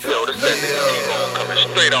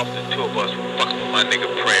straight off the tour bus from fucking with my nigga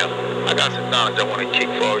PRIM. I got some knowledge I wanna kick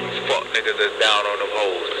for all you fuck niggas that's down on them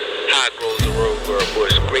hoes. High grows the road girl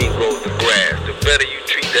bush, green grows the grass. The better you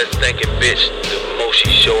treat that stinking bitch, the more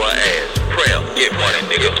she show her ass. PRIM, get money,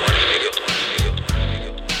 nigga, money, nigga.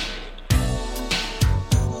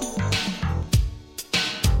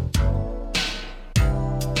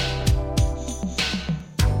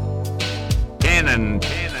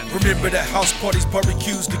 Remember the house parties,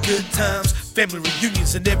 barbecues, the good times, family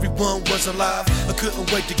reunions, and everyone was alive. I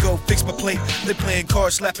couldn't wait to go fix my plate. They playing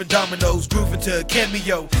cards, slapping dominoes, grooving to a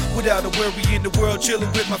cameo. Without a worry in the world,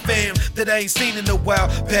 chilling with my fam that I ain't seen in a while.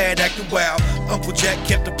 Bad acting wild. Uncle Jack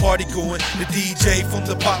kept the party going. The DJ from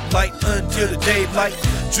the pop light until the daylight.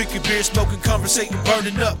 Drinking beer, smoking, conversating,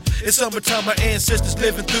 burning up. It's summertime, my ancestors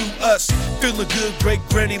living through us. Feeling good, great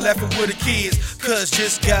granny laughing with the kids. Cuz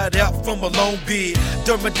just got out from a long bid.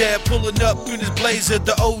 During my dad pulling up in his blazer.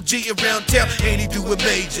 The OG around town, and he doing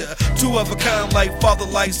major. Two of a kind, like father,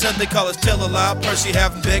 like son. They call us tell a lie. Percy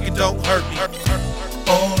having begging, don't hurt me.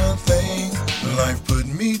 All the things life put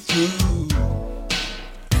me through,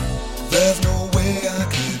 there's no way I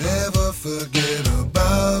could ever forget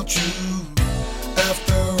about you.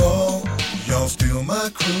 After all, y'all still my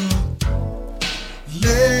crew.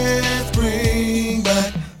 Let's bring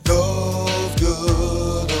back those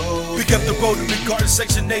good old Pick up the road to Big Garden,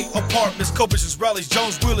 Section 8 apartments, Cobra's, Raleigh,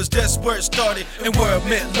 Jones, Willis, that's where it started. And where I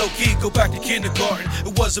met low-key, go back to kindergarten.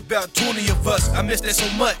 It was about 20 of us, I missed that so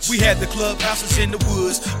much. We had the clubhouses in the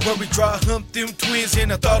woods, where we dry humped them twins,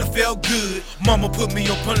 and I thought it felt good. Mama put me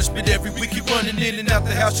on punishment every week, keep running in and out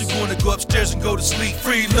the house. You wanna go upstairs and go to sleep.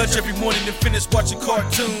 Free lunch every morning and finish watching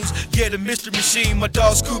cartoons. Yeah, the Mystery Machine, my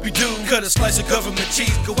dog Scooby-Doo. Cut a slice of government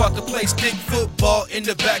cheese, go out to play stick football in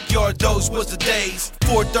the backyard, those was the days.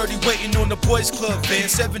 4:30 waiting on the boys club van,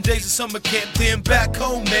 7 days of summer camp, then back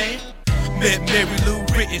home, man. Met Mary Lou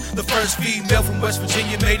Retton, the first female from West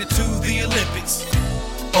Virginia, made it to the Olympics.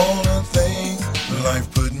 All the things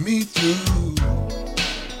life put me through,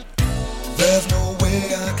 there's no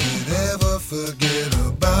way I could ever forget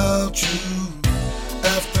about you.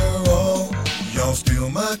 After all, y'all still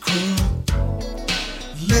my crew.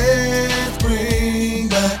 Let's bring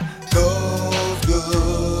back those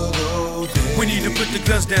good old days. We need to put the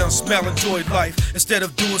guns down, smile, enjoy life. Instead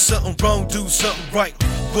of doing something wrong, do something right.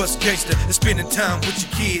 What's gangster is spending time with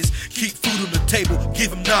your kids. Keep food on the table,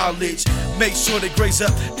 give them knowledge. Make sure they grace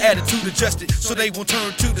up, attitude adjusted, so they won't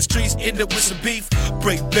turn to the streets, end up with some beef.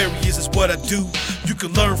 Break barriers is what I do. You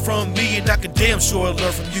can learn from me, and I can damn sure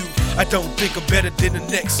learn from you. I don't think I'm better than the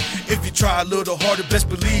next. If you try a little harder, best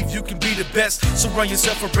believe you can be the best. Surround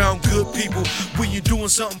yourself around good people. When you're doing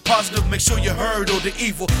something positive, make sure you heard all the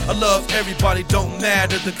evil. I love everybody, don't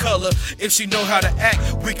matter the color. If she know how to act,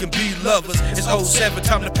 we can be lovers. It's 07,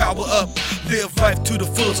 time to power up. Live life to the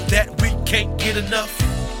fullest, that we can't get enough.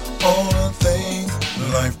 All the things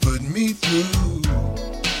life put me through,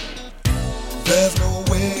 there's no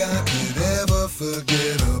way I could ever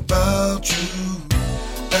forget about you.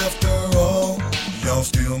 After all, y'all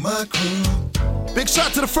still my crew. Big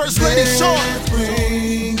shout to the First Lady, Sean, Let's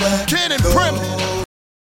bring back Ken and PRIM. those